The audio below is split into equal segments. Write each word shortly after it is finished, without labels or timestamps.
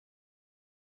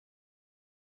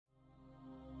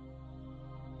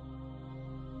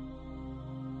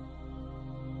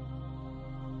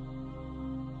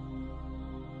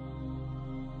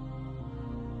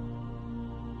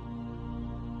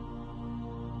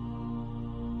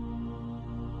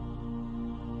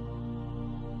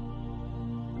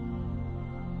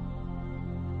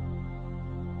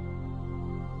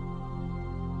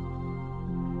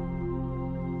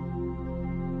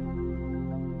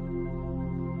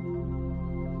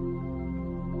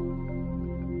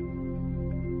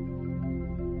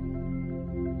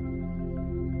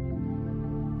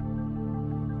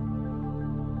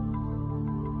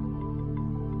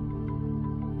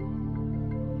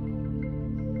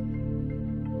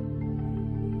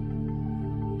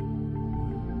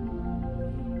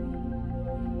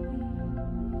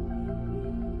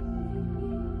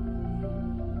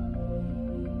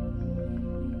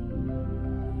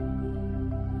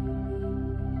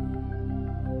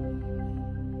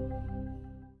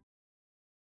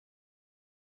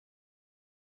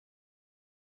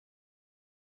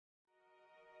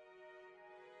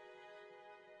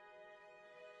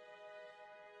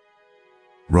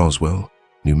Roswell,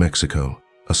 New Mexico,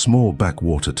 a small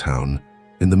backwater town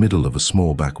in the middle of a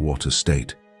small backwater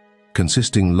state,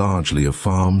 consisting largely of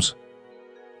farms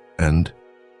and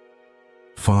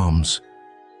farms.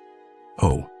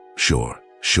 Oh, sure,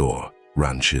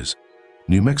 ranches.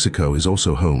 New Mexico is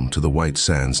also home to the White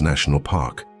Sands National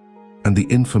Park and the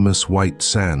infamous White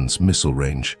Sands Missile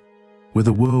Range, where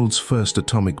the world's first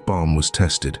atomic bomb was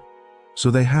tested, so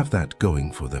they have that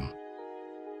going for them.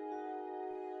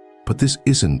 But this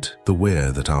isn't the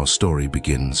where that our story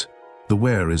begins. The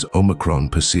where is Omicron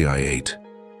Persei 8,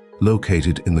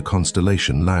 located in the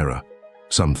constellation Lyra,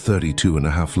 some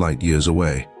 32.5 light-years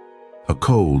away, a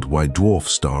cold white dwarf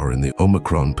star in the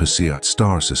Omicron Persei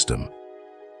star system.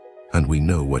 And we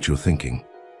know what you're thinking.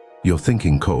 You're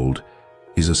thinking cold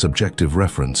is a subjective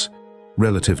reference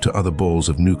relative to other balls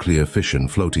of nuclear fission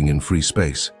floating in free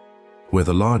space, where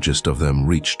the largest of them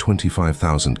reach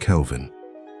 25,000 Kelvin.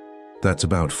 That's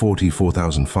about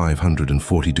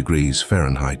 44,540 degrees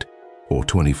Fahrenheit, or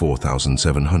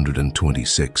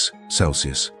 24,726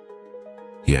 Celsius.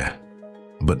 Yeah,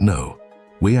 but no,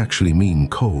 we actually mean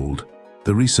cold.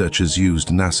 The researchers used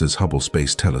NASA's Hubble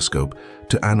Space Telescope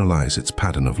to analyze its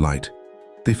pattern of light.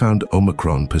 They found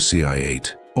Omicron Persei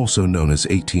 8, also known as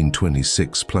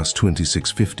 1826 plus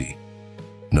 2650,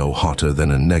 no hotter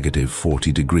than a negative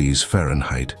 40 degrees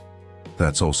Fahrenheit.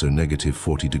 That's also negative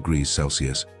 40 degrees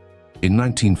Celsius. In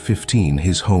 1915,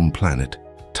 his home planet,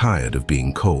 tired of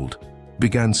being cold,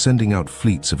 began sending out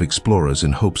fleets of explorers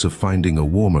in hopes of finding a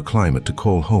warmer climate to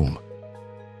call home.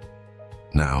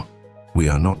 Now, we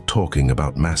are not talking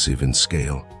about massive in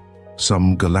scale,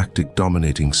 some galactic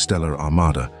dominating stellar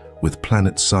armada with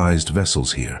planet-sized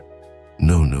vessels here.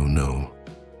 No.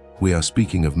 We are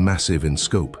speaking of massive in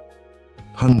scope.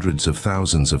 Hundreds of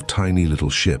thousands of tiny little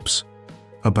ships,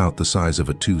 about the size of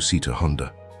a two-seater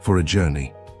Honda, for a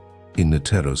journey, in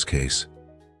Netero's case,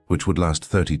 which would last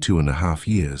 32.5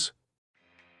 years.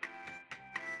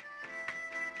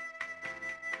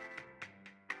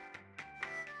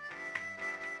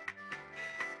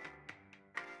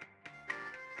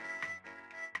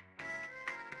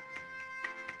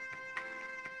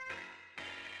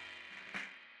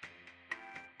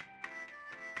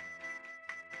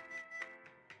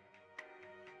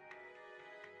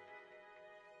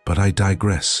 But I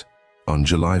digress. On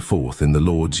July 4th in the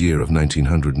Lord's year of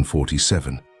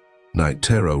 1947,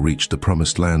 Netero reached the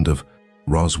promised land of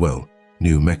Roswell,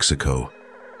 New Mexico,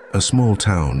 a small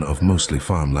town of mostly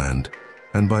farmland,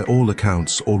 and by all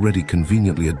accounts already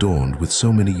conveniently adorned with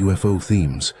so many UFO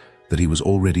themes that he was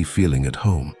already feeling at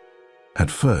home.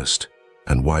 At first,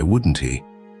 and why wouldn't he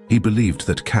believed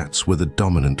that cats were the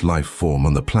dominant life form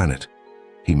on the planet.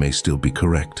 He may still be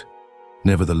correct.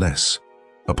 Nevertheless,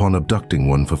 upon abducting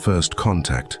one for first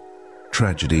contact,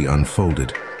 tragedy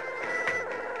unfolded.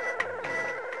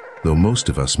 Though most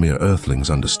of us mere earthlings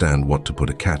understand what to put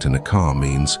a cat in a car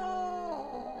means,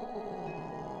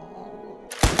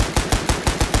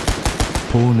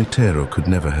 poor Netero could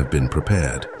never have been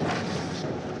prepared.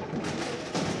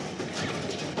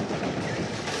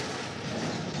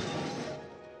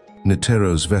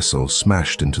 Netero's vessel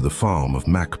smashed into the farm of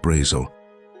Mac Brazel.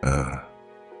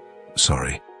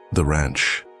 The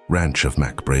ranch of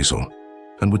Mac Brazel,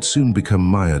 and would soon become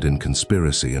mired in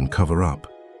conspiracy and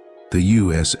cover-up. The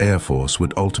U.S. Air Force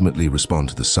would ultimately respond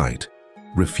to the site,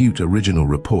 refute original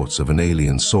reports of an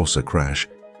alien saucer crash,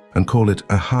 and call it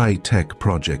a high-tech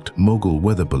Project Mogul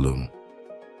weather balloon,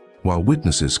 while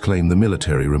witnesses claim the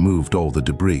military removed all the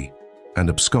debris and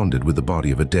absconded with the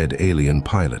body of a dead alien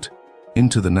pilot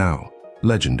into the now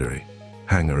legendary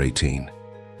Hangar 18,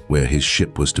 where his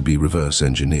ship was to be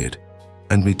reverse-engineered,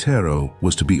 and Netero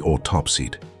was to be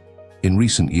autopsied. In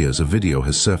recent years, a video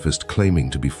has surfaced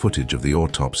claiming to be footage of the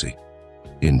autopsy.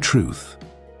 In truth,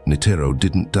 Netero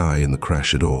didn't die in the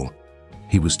crash at all.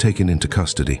 He was taken into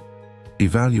custody.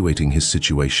 Evaluating his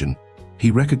situation,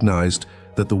 he recognized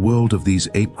that the world of these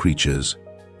ape creatures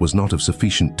was not of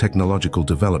sufficient technological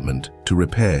development to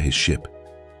repair his ship,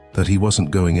 that he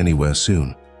wasn't going anywhere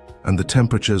soon, and the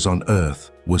temperatures on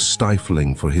Earth were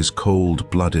stifling for his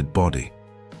cold-blooded body.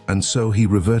 And so he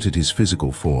reverted his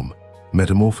physical form,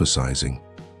 metamorphosizing,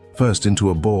 first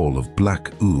into a ball of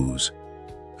black ooze,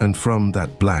 and from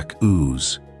that black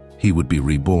ooze, he would be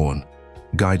reborn,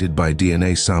 guided by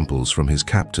DNA samples from his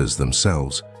captors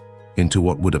themselves, into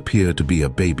what would appear to be a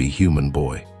baby human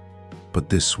boy. But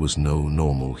this was no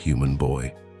normal human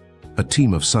boy. A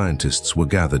team of scientists were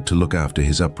gathered to look after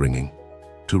his upbringing,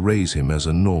 to raise him as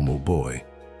a normal boy.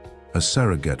 A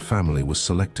surrogate family was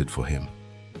selected for him,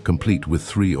 complete with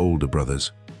 3 older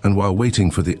brothers, and while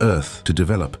waiting for the Earth to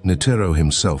develop, Netero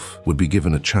himself would be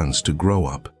given a chance to grow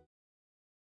up.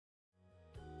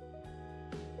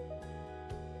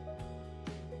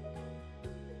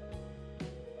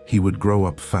 He would grow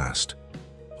up fast,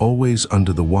 always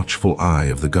under the watchful eye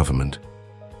of the government.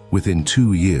 Within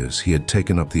 2 years, he had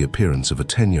taken up the appearance of a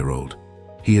 10-year-old.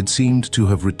 He had seemed to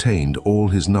have retained all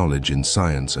his knowledge in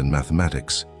science and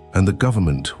mathematics, and the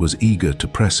government was eager to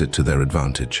press it to their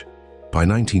advantage. By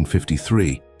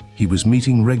 1953, he was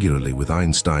meeting regularly with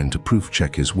Einstein to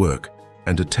proof-check his work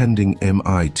and attending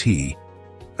MIT,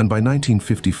 and by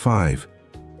 1955,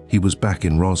 he was back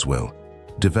in Roswell,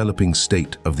 developing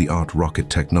state-of-the-art rocket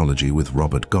technology with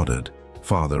Robert Goddard,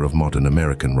 father of modern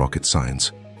American rocket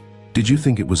science. Did you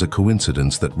think it was a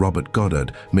coincidence that Robert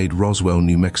Goddard made Roswell,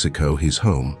 New Mexico his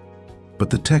home?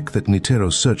 But the tech that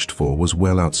Nitero searched for was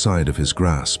well outside of his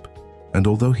grasp, and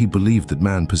although he believed that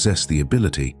man possessed the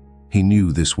ability, he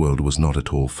knew this world was not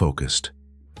at all focused.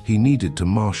 He needed to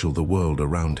marshal the world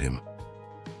around him.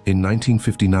 In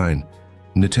 1959,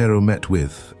 Nitero met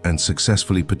with and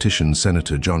successfully petitioned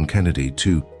Senator John Kennedy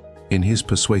to, in his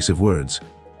persuasive words,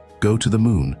 go to the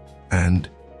moon and,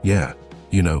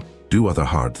 do other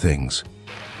hard things.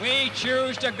 We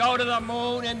choose to go to the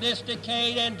moon in this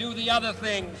decade and do the other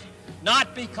things,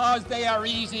 not because they are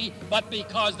easy, but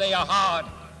because they are hard.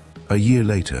 A year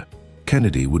later,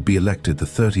 Kennedy would be elected the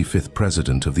 35th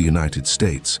President of the United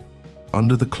States.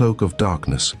 Under the cloak of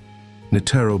darkness,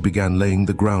 Nitero began laying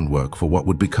the groundwork for what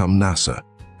would become NASA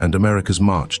and America's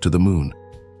march to the moon.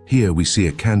 Here we see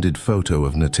a candid photo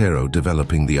of Nitero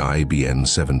developing the IBM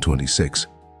 726,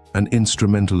 an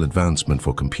instrumental advancement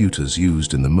for computers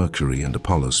used in the Mercury and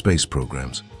Apollo space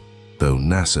programs. Though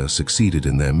NASA succeeded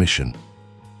in their mission,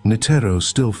 Nitero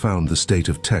still found the state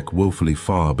of tech woefully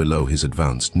far below his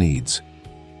advanced needs.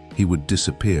 He would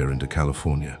disappear into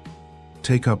California,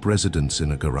 take up residence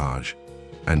in a garage,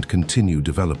 and continue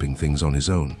developing things on his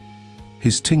own.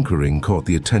 His tinkering caught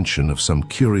the attention of some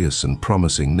curious and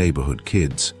promising neighborhood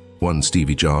kids, one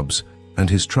Stevie Jobs and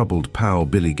his troubled pal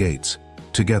Billy Gates.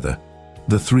 Together,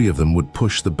 the three of them would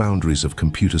push the boundaries of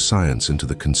computer science into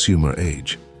the consumer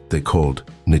age. They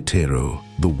called Nitero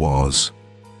the Woz.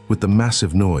 With the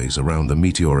massive noise around the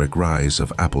meteoric rise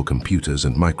of Apple computers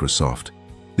and Microsoft,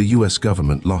 the US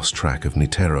government lost track of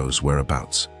Nitero's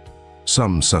whereabouts.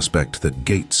 Some suspect that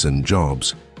Gates and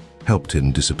Jobs helped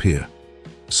him disappear.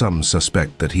 Some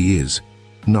suspect that he is,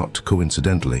 not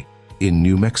coincidentally, in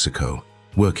New Mexico,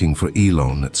 working for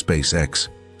Elon at SpaceX,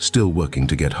 still working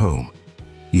to get home.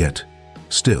 Yet,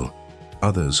 still,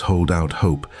 others hold out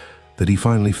hope that he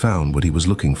finally found what he was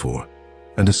looking for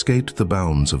and escaped the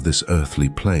bounds of this earthly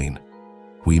plane.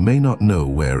 We may not know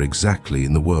where exactly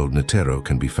in the world Nitero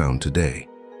can be found today,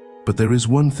 but there is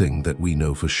one thing that we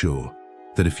know for sure,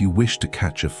 that if you wish to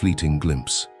catch a fleeting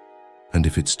glimpse, and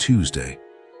if it's Tuesday,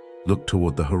 look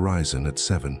toward the horizon at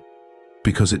 7,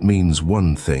 because it means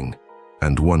one thing,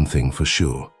 and one thing for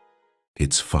sure.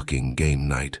 It's fucking game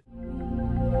night.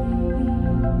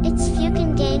 It's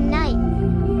Fukin game night.